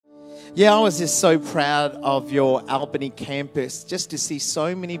Yeah, I was just so proud of your Albany campus, just to see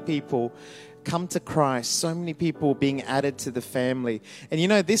so many people come to Christ, so many people being added to the family. And you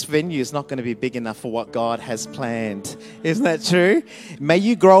know, this venue is not going to be big enough for what God has planned. Isn't that true? May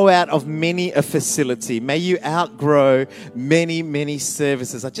you grow out of many a facility. May you outgrow many, many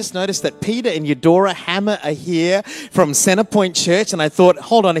services. I just noticed that Peter and Eudora Hammer are here from Centrepoint Church. And I thought,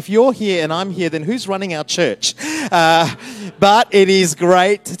 hold on, if you're here and I'm here, then who's running our church? But it is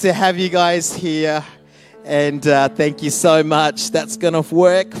great to have you guys here. And thank you so much. That's going to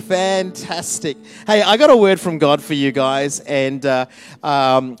work fantastic. Hey, I got a word from God for you guys. And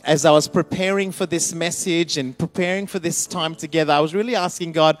as I was preparing for this message and preparing for this time together, I was really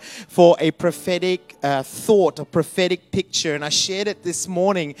asking God for a prophetic thought, a prophetic picture. And I shared it this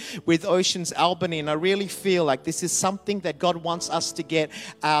morning with Oceans Albany. And I really feel like this is something that God wants us to get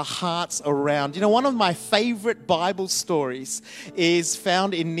our hearts around. You know, one of my favorite Bible stories is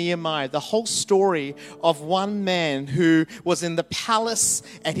found in Nehemiah. The whole story of one man who was in the palace,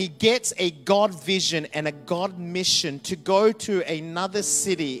 and he gets a God vision and a God mission to go to another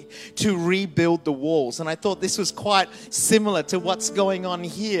city to rebuild the walls. And I thought this was quite similar to what's going on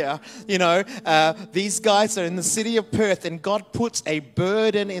here. You know, these guys are in the city of Perth, and God puts a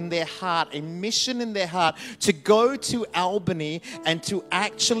burden in their heart, a mission in their heart to go to Albany and to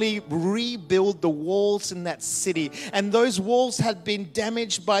actually rebuild the walls in that city. And those walls had been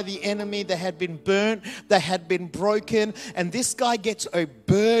damaged by the enemy. They had been burnt. They had been broken. And this guy gets a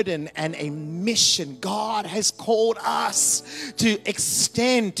burden and a mission. God has called us to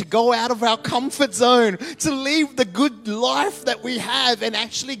extend, to go out of our comfort zone, to leave the good life that we have and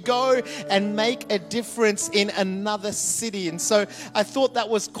actually go and make a difference in another city. And so I thought that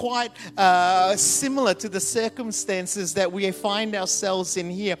was quite similar to the circumstances that we find ourselves in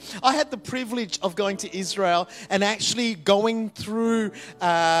here. I had the privilege of going to Israel and actually going through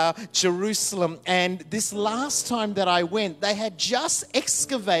Jerusalem. And this last time that I went, they had just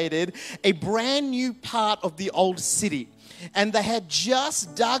excavated a brand new part of the old city. And they had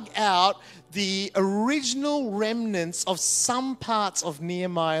just dug out the original remnants of some parts of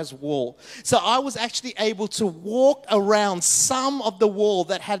Nehemiah's wall. So I was actually able to walk around some of the wall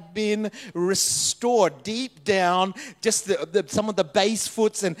that had been restored deep down, just some of the base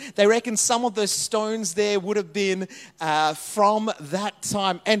foots, and they reckon some of those stones there would have been from that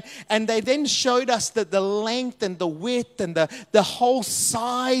time. And they then showed us that the length and the width and the whole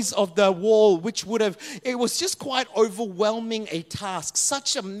size of the wall, which would have, it was just quite overwhelming a task,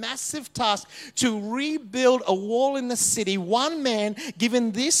 such a massive task to rebuild a wall in the city. One man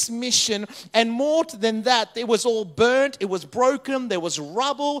given this mission, and more than that, it was all burnt, it was broken, there was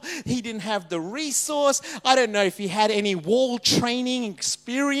rubble, he didn't have the resource. I don't know if he had any wall training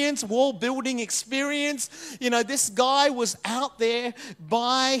experience, wall building experience. You know, this guy was out there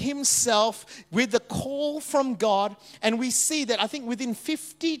by himself with a call from God, and we see that I think within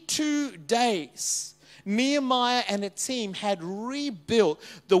 52 days, Nehemiah and a team had rebuilt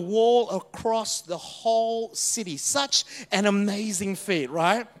the wall across the whole city. Such an amazing feat,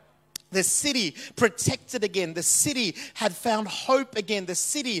 right? The city protected again. The city had found hope again. The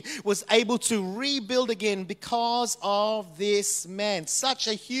city was able to rebuild again because of this man. Such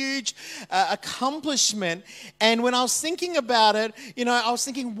a huge accomplishment. And when I was thinking about it, you know, I was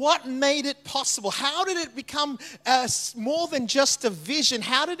thinking, what made it possible? How did it become more than just a vision?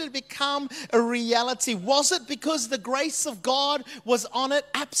 How did it become a reality? Was it because the grace of God was on it?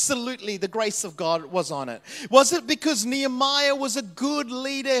 Absolutely, the grace of God was on it. Was it because Nehemiah was a good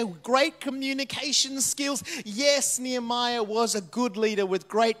leader, great communication skills? Yes, Nehemiah was a good leader with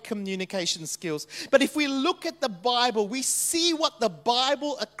great communication skills. But if we look at the Bible, we see what the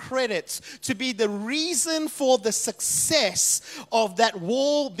Bible accredits to be the reason for the success of that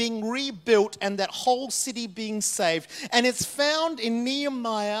wall being rebuilt and that whole city being saved. And it's found in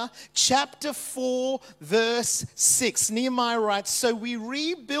Nehemiah chapter 4, verse 6. Nehemiah writes, "So we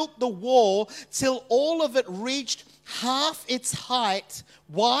rebuilt the wall till all of it reached half its height."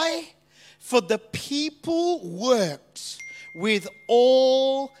 Why? For the people worked with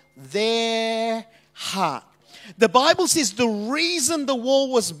all their heart. The Bible says the reason the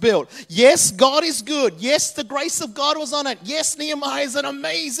wall was built. Yes, God is good. Yes, the grace of God was on it. Yes, Nehemiah is an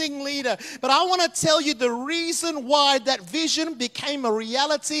amazing leader. But I want to tell you the reason why that vision became a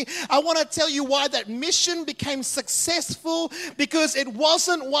reality. I want to tell you why that mission became successful, because it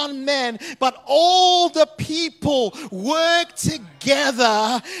wasn't one man, but all the people worked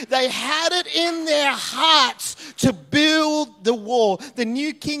together. They had it in their hearts to build the wall. The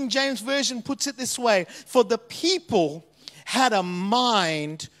New King James Version puts it this way: for the people had a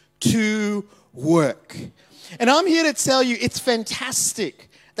mind to work. And I'm here to tell you it's fantastic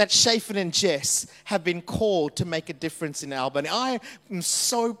that Shaphan and Jess have been called to make a difference in Albany. I am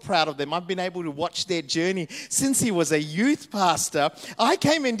so proud of them. I've been able to watch their journey since he was a youth pastor. I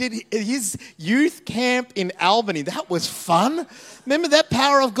came and did his youth camp in Albany. That was fun. Remember that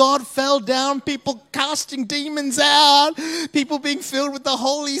power of God fell down, people casting demons out, people being filled with the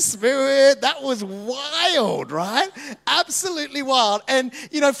Holy Spirit. That was wild, right? Absolutely wild. And,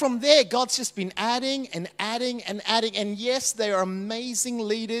 from there, God's just been adding and adding and adding. And yes, they are amazing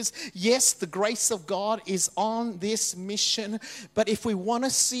leaders. Yes, the grace of God is on this mission. But if we want to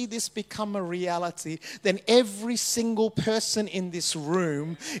see this become a reality, then every single person in this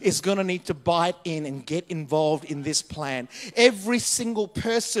room is going to need to bite in and get involved in this plan. Every single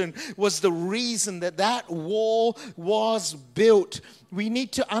person was the reason that wall was built. We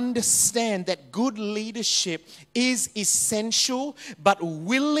need to understand that good leadership is essential, but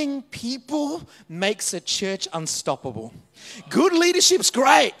willing people makes a church unstoppable. Good leadership's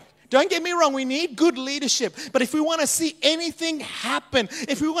great. Don't get me wrong, we need good leadership. But if we want to see anything happen,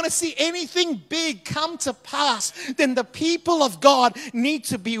 if we want to see anything big come to pass, then the people of God need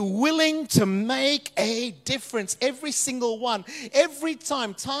to be willing to make a difference. Every single one. Every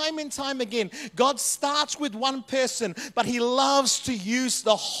time and time again, God starts with one person, but He loves to use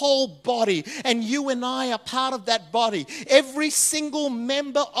the whole body. And you and I are part of that body. Every single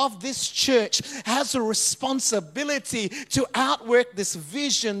member of this church has a responsibility to outwork this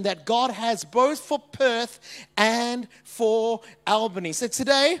vision that God has both for Perth and for Albany. So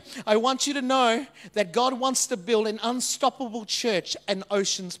today, I want you to know that God wants to build an unstoppable church in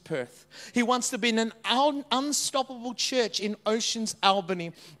Oceans, Perth. He wants to be an unstoppable church in Oceans,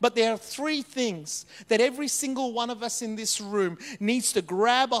 Albany. But there are three things that every single one of us in this room needs to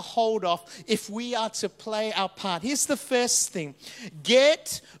grab a hold of if we are to play our part. Here's the first thing.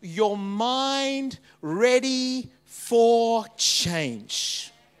 Get your mind ready for change.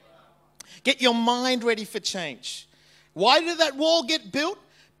 Get your mind ready for change. Why did that wall get built?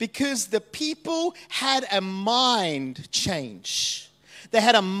 Because the people had a mind change. They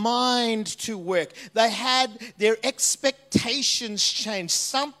had a mind to work. They had their expectations changed.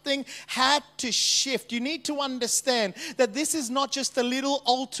 Something had to shift. You need to understand that this is not just a little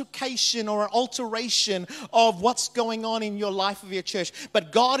altercation or an alteration of what's going on in your life of your church,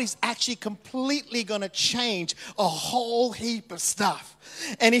 but God is actually completely going to change a whole heap of stuff.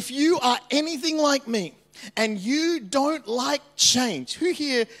 And if you are anything like me and you don't like change, who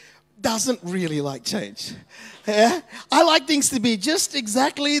here doesn't really like change? Yeah? I like things to be just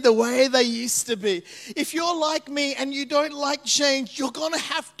exactly the way they used to be. If you're like me and you don't like change, you're going to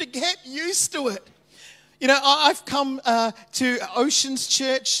have to get used to it. I've come to Oceans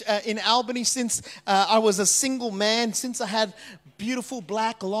Church in Albany since I was a single man, since I had beautiful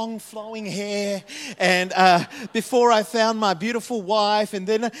black long flowing hair, and before I found my beautiful wife. And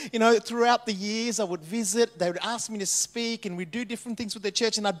then throughout the years I would visit, they would ask me to speak, and we'd do different things with the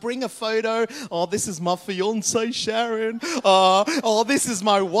church, and I'd bring a photo. Oh, this is my fiance Sharon. Oh, this is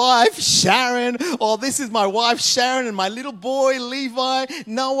my wife Sharon. Oh, this is my wife Sharon and my little boy Levi,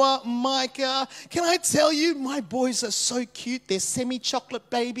 Noah, Micah. Can I tell you, my boys are so cute. They're semi-chocolate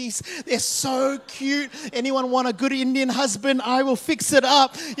babies. They're so cute. Anyone want a good Indian husband? I will fix it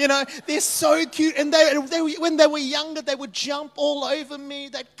up. They're so cute. And they when they were younger, they would jump all over me.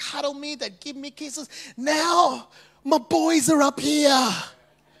 They'd cuddle me. They'd give me kisses. Now, my boys are up here.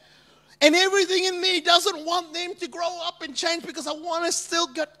 And everything in me doesn't want them to grow up and change, because I want to still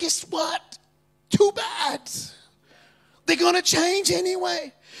go. Guess what? Too bad. They're going to change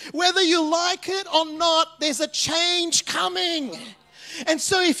anyway. Whether you like it or not, there's a change coming. And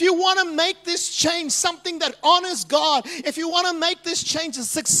so if you want to make this change something that honors God, if you want to make this change a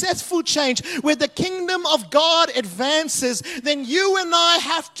successful change where the kingdom of God advances, then you and I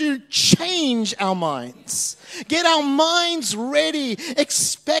have to change our minds. Get our minds ready,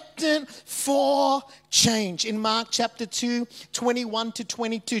 expectant for change. In Mark chapter 2, 21 to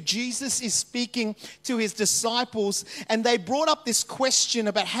 22, Jesus is speaking to his disciples, and they brought up this question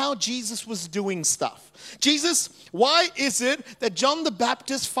about how Jesus was doing stuff. Jesus, why is it that John the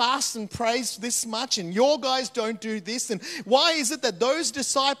Baptist fasts and prays this much and your guys don't do this? And why is it that those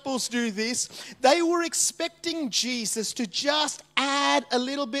disciples do this? They were expecting Jesus to just add a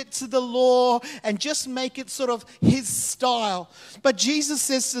little bit to the law and just make it sort of his style. But Jesus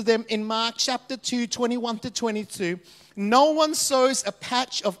says to them in Mark chapter 2, 21 to 22, no one sews a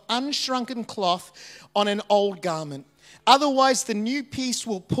patch of unshrunken cloth on an old garment. Otherwise, the new piece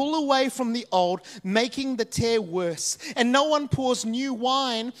will pull away from the old, making the tear worse. And no one pours new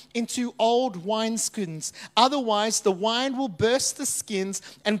wine into old wineskins. Otherwise, the wine will burst the skins,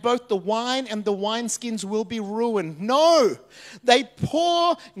 and both the wine and the wineskins will be ruined. No, they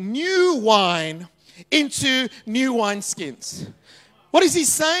pour new wine into new wineskins. What is he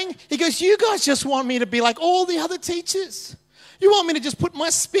saying? He goes, you guys just want me to be like all the other teachers. You want me to just put my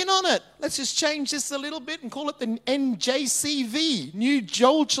spin on it. Let's just change this a little bit and call it the NJCV, New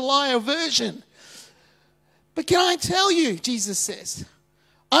Joel Chaliah version. But can I tell you, Jesus says,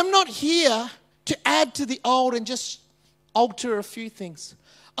 I'm not here to add to the old and just alter a few things.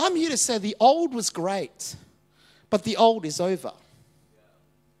 I'm here to say the old was great, but the old is over.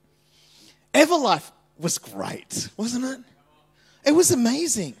 Everlife was great, wasn't it? It was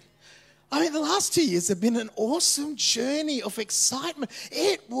amazing. I mean, the last 2 years have been an awesome journey of excitement.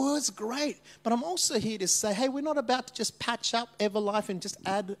 It was great. But I'm also here to say, hey, we're not about to just patch up Everlife and just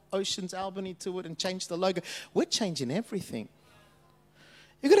add Oceans Albany to it and change the logo. We're changing everything.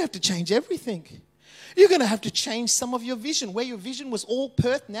 You're going to have to change everything. You're going to have to change some of your vision. Where your vision was all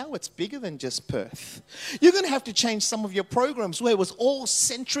Perth, now it's bigger than just Perth. You're going to have to change some of your programs. Where it was all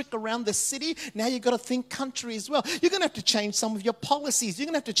centric around the city, now you've got to think country as well. You're going to have to change some of your policies. You're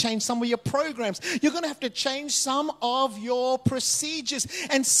going to have to change some of your programs. You're going to have to change some of your procedures.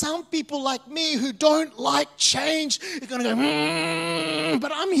 And some people like me who don't like change, you're going to go,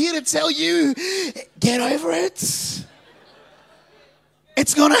 but I'm here to tell you, get over it.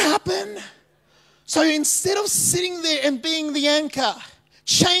 It's going to happen. So instead of sitting there and being the anchor,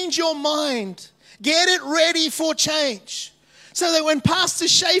 change your mind. Get it ready for change. So that when Pastor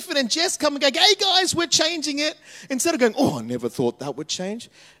Shafin and Jess come and go, hey guys, we're changing it. Instead of going, oh, I never thought that would change.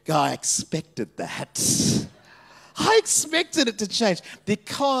 Go, I expected that. I expected it to change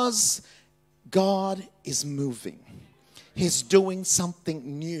because God is moving. He's doing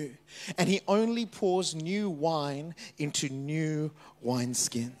something new. And he only pours new wine into new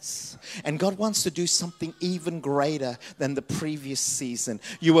wineskins. And God wants to do something even greater than the previous season.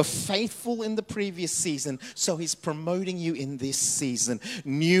 You were faithful in the previous season, so he's promoting you in this season.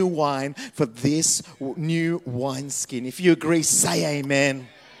 New wine for this new wineskin. If you agree, say amen.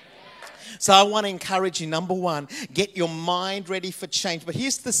 So I want to encourage you, number one, get your mind ready for change. But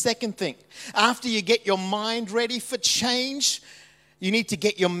here's the second thing. After you get your mind ready for change, you need to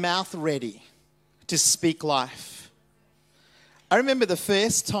get your mouth ready to speak life. I remember the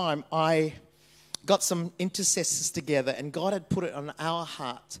first time I got some intercessors together and God had put it on our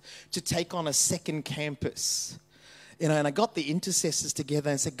heart to take on a second campus. And I got the intercessors together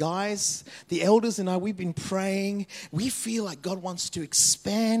and said, guys, the elders and I, we've been praying. We feel like God wants to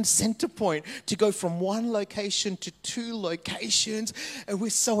expand Centrepoint to go from one location to 2 locations. And we're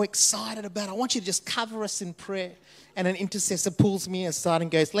so excited about it. I want you to just cover us in prayer. And an intercessor pulls me aside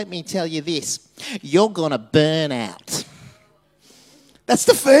and goes, let me tell you this. You're going to burn out. That's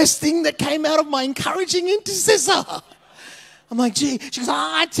the first thing that came out of my encouraging intercessor. I'm like, gee. She goes,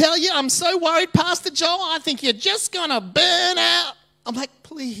 I tell you, I'm so worried, Pastor Joel. I think you're just going to burn out. I'm like,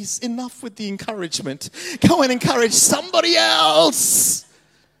 please, enough with the encouragement. Go and encourage somebody else.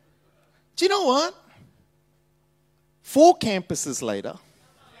 Do you know what? 4 campuses later,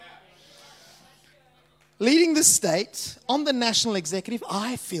 leading the state on the national executive,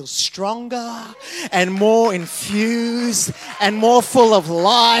 I feel stronger and more infused and more full of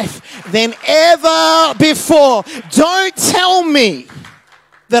life than ever before. Don't tell me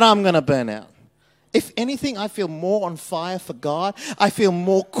that I'm going to burn out. If anything, I feel more on fire for God. I feel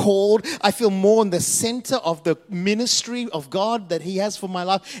more called. I feel more in the center of the ministry of God that he has for my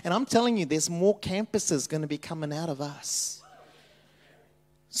life. And I'm telling you, there's more campuses going to be coming out of us.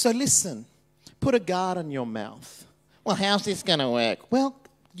 So listen. Put a guard on your mouth. Well, how's this going to work? Well,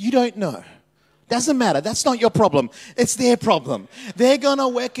 you don't know. Doesn't matter. That's not your problem. It's their problem. They're going to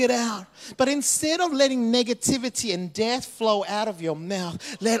work it out. But instead of letting negativity and death flow out of your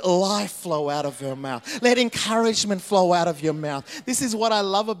mouth, let life flow out of your mouth. Let encouragement flow out of your mouth. This is what I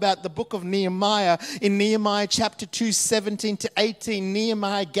love about the book of Nehemiah. In Nehemiah chapter 2, 17 to 18,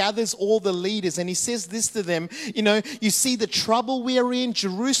 Nehemiah gathers all the leaders and he says this to them, you see the trouble we are in.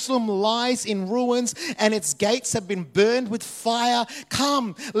 Jerusalem lies in ruins and its gates have been burned with fire.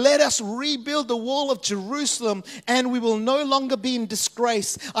 Come, let us rebuild the wall of Jerusalem and we will no longer be in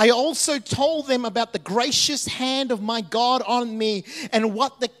disgrace. I also told them about the gracious hand of my God on me and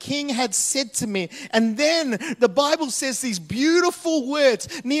what the king had said to me. And then the Bible says these beautiful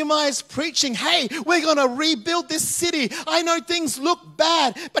words. Nehemiah's preaching, hey, we're going to rebuild this city. I know things look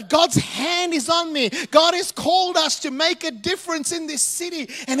bad, but God's hand is on me. God has called us to make a difference in this city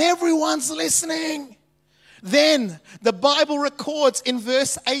and everyone's listening. Then the Bible records in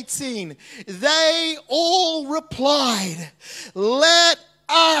verse 18, they all replied, let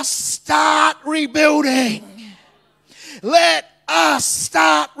us start rebuilding. Let us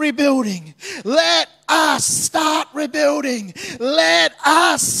start rebuilding. Let us start rebuilding. Let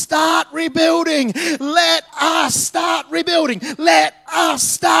us start rebuilding. Let us start rebuilding. Let us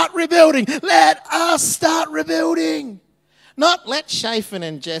start rebuilding. Let us start rebuilding. Not let Shaphan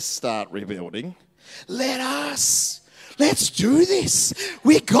and Jess start rebuilding. Let us. Let's do this.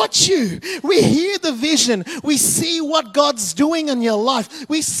 We got you. We hear the vision. We see what God's doing in your life.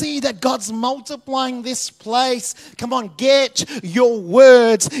 We see that God's multiplying this place. Come on, get your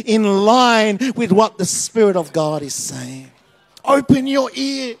words in line with what the Spirit of God is saying. Open your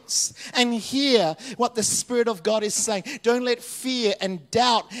ears and hear what the Spirit of God is saying. Don't let fear and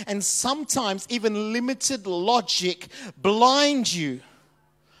doubt and sometimes even limited logic blind you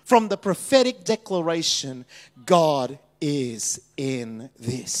from the prophetic declaration, God is in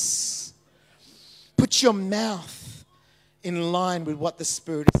this. Put your mouth in line with what the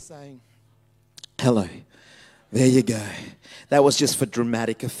Spirit is saying. Hello. There you go. That was just for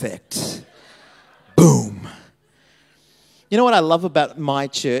dramatic effect. Boom. You know what I love about my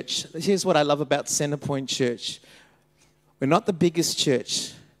church? Here's what I love about Centrepoint Church. We're not the biggest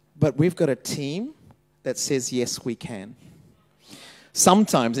church, but we've got a team that says, yes, we can.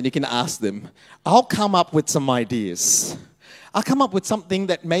 Sometimes, and you can ask them, I'll come up with some ideas. I'll come up with something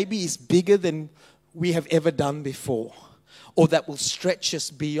that maybe is bigger than we have ever done before, or that will stretch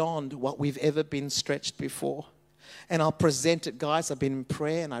us beyond what we've ever been stretched before. And I'll present it, guys. I've been in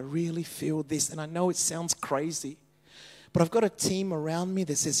prayer and I really feel this. And I know it sounds crazy, but I've got a team around me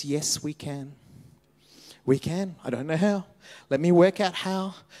that says, yes, we can. We can. I don't know how. Let me work out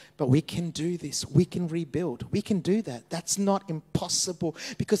how, but we can do this. We can rebuild. We can do that. That's not impossible,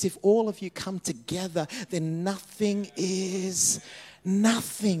 because if all of you come together, then nothing is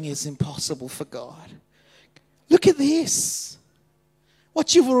impossible for God. Look at this.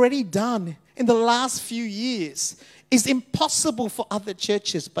 What you've already done in the last few years is impossible for other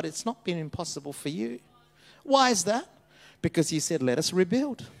churches, but it's not been impossible for you. Why is that? Because you said, let us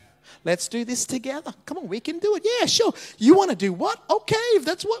rebuild. Let's do this together. Come on, we can do it. Yeah, sure. You want to do what? Okay, if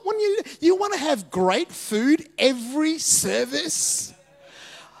that's what when you want to have great food every service,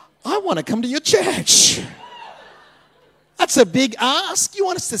 I want to come to your church. That's a big ask. You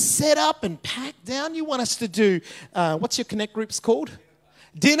want us to set up and pack down. You want us to do, what's your connect groups called?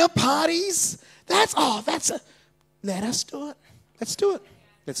 Dinner parties. Let us do it. Let's do it.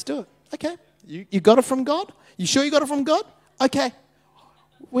 Let's do it. Okay. You got it from God? You sure you got it from God? Okay.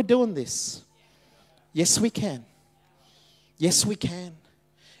 We're doing this. Yes, we can. Yes, we can.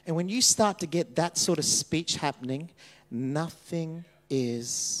 And when you start to get that sort of speech happening, nothing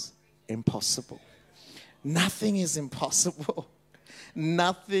is impossible. Nothing is impossible.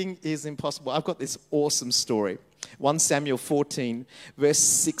 Nothing is impossible. I've got this awesome story. 1 Samuel 14, verse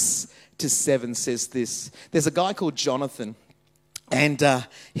 6 to 7 says this. There's a guy called Jonathan, and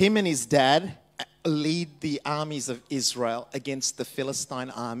him and his dad lead the armies of Israel against the Philistine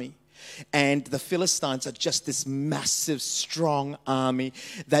army. And the Philistines are just this massive, strong army.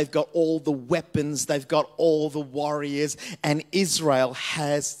 They've got all the weapons. They've got all the warriors. And Israel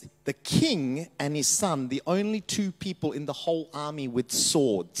has the king and his son, the only two people in the whole army with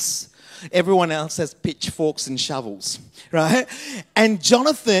swords. Everyone else has pitchforks and shovels, right? And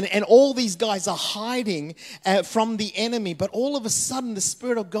Jonathan and all these guys are hiding from the enemy. But all of a sudden, the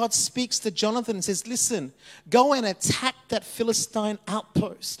Spirit of God speaks to Jonathan and says, listen, go and attack that Philistine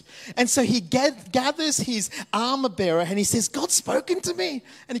outpost. And so he gathers his armor bearer and he says, God's spoken to me.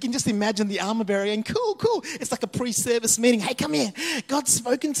 And you can just imagine the armor bearer and cool. It's like a pre-service meeting. Hey, come here. God's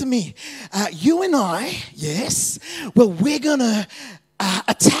spoken to me. You and I, yes, well, we're going to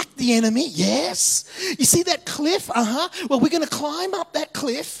attack the enemy, yes. You see that cliff? Well, we're going to climb up that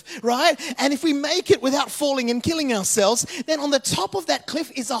cliff, right? And if we make it without falling and killing ourselves, then on the top of that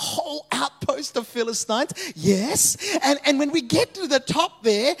cliff is a whole outpost of Philistines, yes. And when we get to the top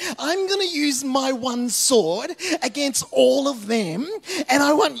there, I'm going to use my one sword against all of them. And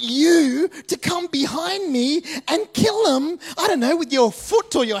I want you to come behind me and kill them, I don't know, with your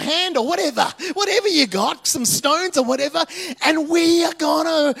foot or your hand or whatever you got, some stones or whatever. And we are going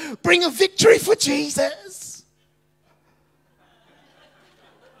to bring a victory for Jesus.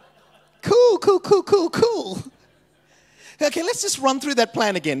 Cool. Okay, let's just run through that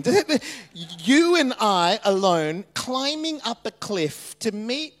plan again. You and I alone climbing up a cliff to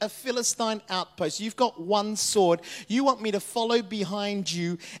meet a Philistine outpost. You've got one sword. You want me to follow behind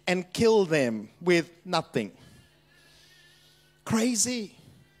you and kill them with nothing. Crazy.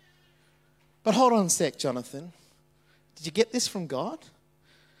 But hold on a sec, Jonathan. Did you get this from God?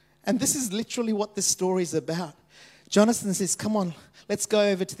 And this is literally what this story is about. Jonathan says, come on, let's go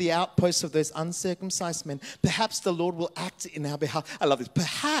over to the outposts of those uncircumcised men. Perhaps the Lord will act in our behalf. I love this.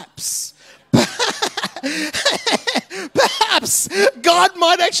 Perhaps God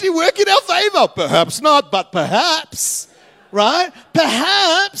might actually work in our favor. Perhaps not, but perhaps. Right?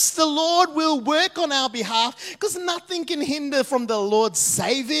 Perhaps the Lord will work on our behalf, because nothing can hinder from the Lord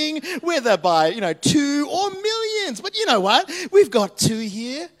saving, whether by, 2 or millions. But you know what? We've got 2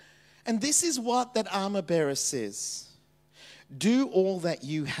 here. And this is what that armor bearer says. Do all that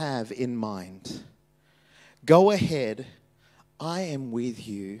you have in mind. Go ahead. I am with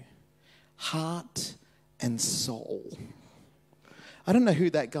you, heart and soul. I don't know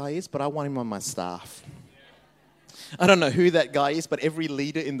who that guy is, but I want him on my staff. I don't know who that guy is, but every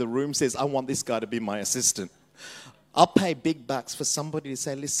leader in the room says, I want this guy to be my assistant. I'll pay big bucks for somebody to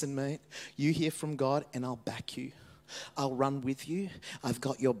say, listen, mate, you hear from God and I'll back you. I'll run with you. I've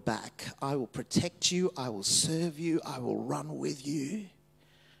got your back. I will protect you. I will serve you. I will run with you.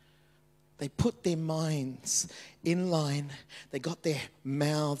 They put their minds in line. They got their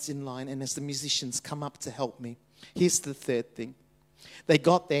mouths in line. And as the musicians come up to help me, here's the third thing. They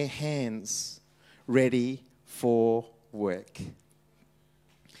got their hands ready for work.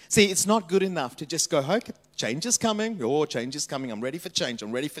 See, it's not good enough to just go, okay, change is coming. Oh, change is coming. I'm ready for change.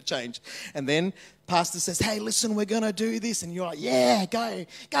 I'm ready for change. And then pastor says, hey, listen, we're going to do this. And you're like, yeah, go,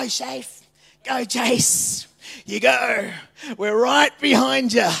 Shafe. Go, Jace. You go. We're right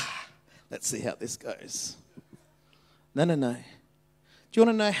behind you. Let's see how this goes. No. Do you want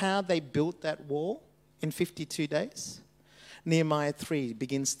to know how they built that wall in 52 days? Nehemiah 3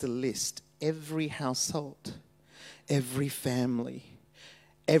 begins to list every household, every family,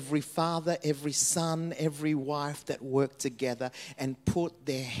 every father, every son, every wife that worked together and put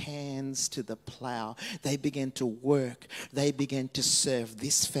their hands to the plow. They began to work. They began to serve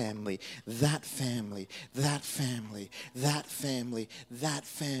this family, that family, that family, that family, that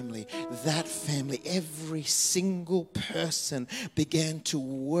family, that family. Every single person began to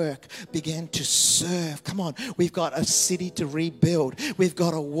work, began to serve. Come on, we've got a city to rebuild. We've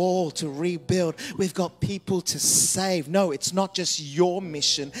got a wall to rebuild. We've got people to save. No, it's not just your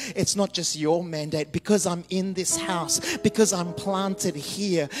mission. It's not just your mandate. Because I'm in this house, because I'm planted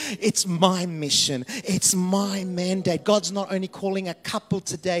here, it's my mission. It's my mandate. God's not only calling a couple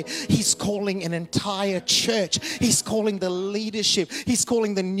today, He's calling an entire church. He's calling the leadership. He's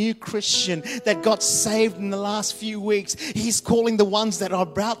calling the new Christian that got saved in the last few weeks. He's calling the ones that are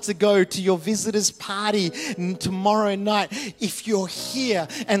about to go to your visitors party tomorrow night. If you're here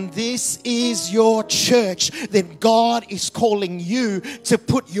and this is your church, then God is calling you to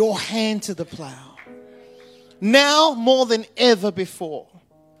put your hand to the plow. Now more than ever before,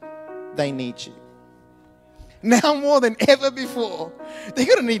 they need you. Now more than ever before, they're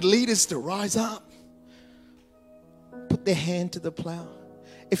going to need leaders to rise up, put their hand to the plow.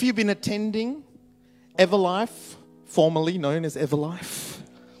 If you've been attending Everlife, formerly known as Everlife,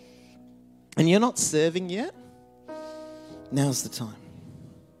 and you're not serving yet, now's the time.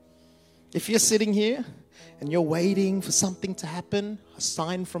 If you're sitting here and you're waiting for something to happen, a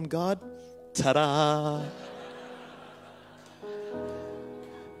sign from God, ta-da!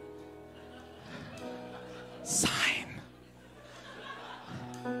 Sign.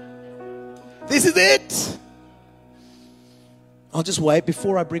 This is it. I'll just wait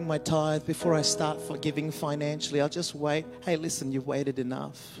before I bring my tithe, before I start for giving financially. I'll just wait. Hey, listen, you've waited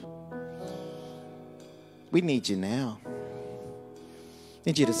enough. We need you now.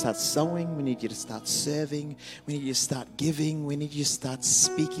 We need you to start sowing. We need you to start serving. We need you to start giving. We need you to start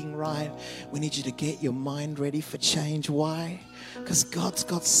speaking right. We need you to get your mind ready for change. Why? Because God's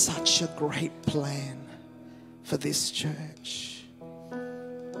got such a great plan for this church.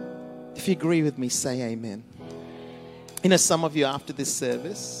 If you agree with me, say amen. You know, some of you after this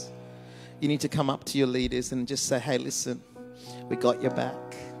service, you need to come up to your leaders and just say, hey, listen, we got your back.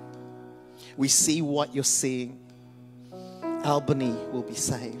 We see what you're seeing. Albany will be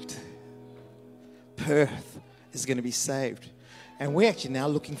saved. Perth is going to be saved. And we're actually now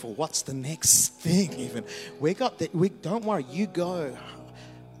looking for what's the next thing even. Don't worry, you go.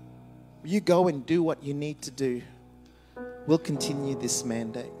 You go and do what you need to do. We'll continue this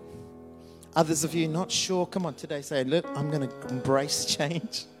mandate. Others of you not sure, come on today, say, look, I'm going to embrace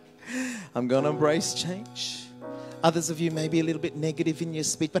change. I'm going to embrace change. Others of you may be a little bit negative in your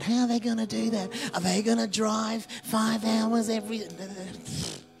speech, but how are they going to do that? Are they going to drive 5 hours every...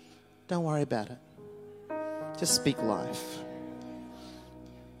 Don't worry about it. Just speak life.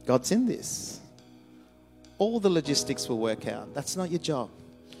 God's in this. All the logistics will work out. That's not your job.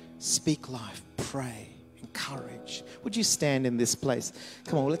 Speak life. Pray. Encourage. Would you stand in this place?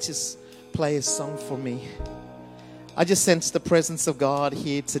 Come on, let's just play a song for me. I just sense the presence of God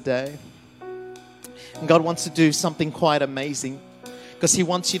here today. And God wants to do something quite amazing, because He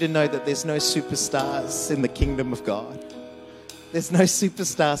wants you to know that there's no superstars in the kingdom of God. There's no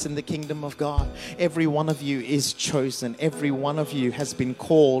superstars in the kingdom of God. Every one of you is chosen. Every one of you has been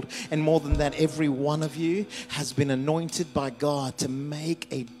called. And more than that, every one of you has been anointed by God to make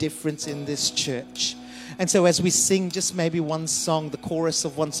a difference in this church. And so as we sing just maybe one song, the chorus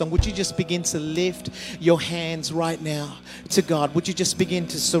of one song, would you just begin to lift your hands right now to God? Would you just begin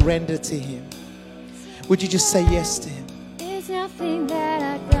to surrender to Him? Would you just say yes to Him? There's nothing that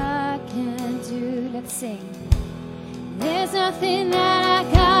our God can do. Let's sing. There's nothing that our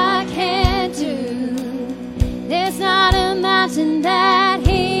God can do. There's not a mountain that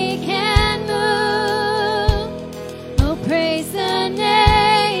He can move. Oh, praise the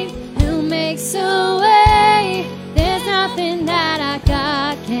name. He'll make so way. There's nothing that our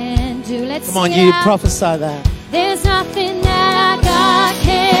God can do. Let's Come on, sing you out. prophesy that. There's nothing that our God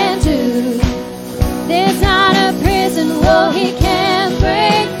can do. There's not a prison wall He can't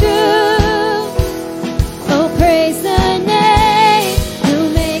break through. Oh, praise the name. He'll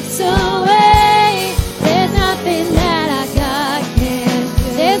make so way. There's nothing that our God can do.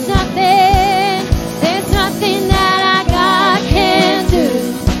 There's nothing that our God can do.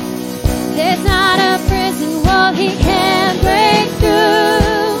 There's not a prison wall He can't break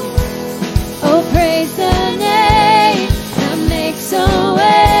through. Oh, praise the name. He'll make so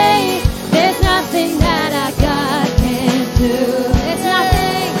way. There's nothing that our God can do. There's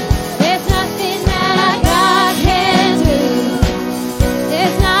nothing that our God can do.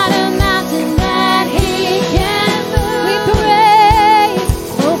 There's not a mountain that He can move. We praise,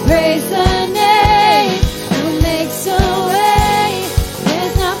 oh praise the name. He'll make so way.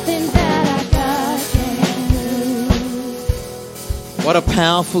 There's nothing that our God can do. What a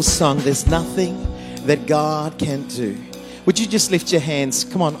powerful song. There's nothing that God can do. Would you just lift your hands?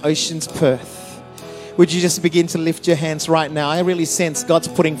 Come on, Oceans Perth. Would you just begin to lift your hands right now? I really sense God's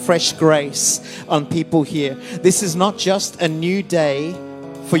putting fresh grace on people here. This is not just a new day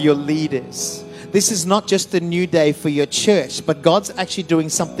for your leaders. This is not just a new day for your church, but God's actually doing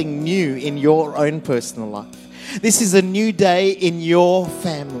something new in your own personal life. This is a new day in your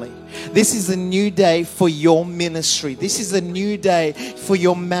family. This is a new day for your ministry. This is a new day for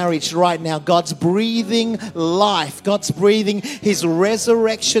your marriage right now. God's breathing life. God's breathing His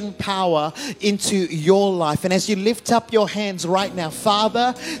resurrection power into your life. And as you lift up your hands right now,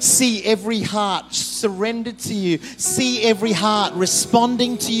 Father, see every heart surrendered to you. See every heart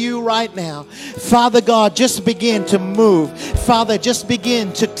responding to you right now. Father God, just begin to move. Father, just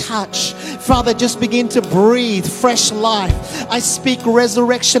begin to touch. Father, just begin to breathe fresh life. I speak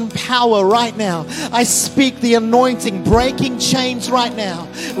resurrection power right now. I speak the anointing, breaking chains right now.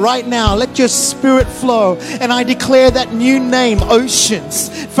 Right now, let your spirit flow. And I declare that new name,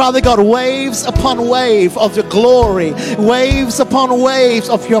 Oceans. Father God, waves upon wave of your glory. Waves upon waves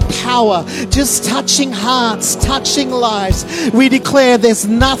of your power. Just touching hearts, touching lives. We declare there's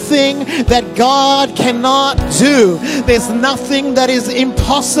nothing that God cannot do. There's nothing that is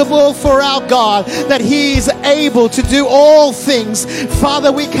impossible for our God, that He is able to do all things.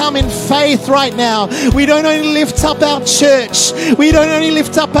 Father, we come in faith right now. We don't only lift up our church, we don't only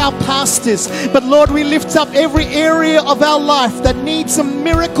lift up our pastors, but Lord, we lift up every area of our life that needs a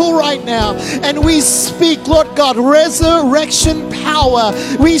miracle right now. And we speak, Lord God, resurrection power.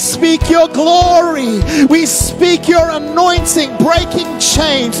 We speak your glory. We speak your anointing, breaking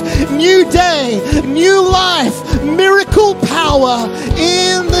chains, new day, new life, miracle power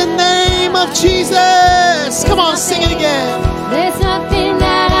in the name of Jesus. Come on, sing it again. There's nothing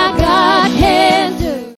that our God can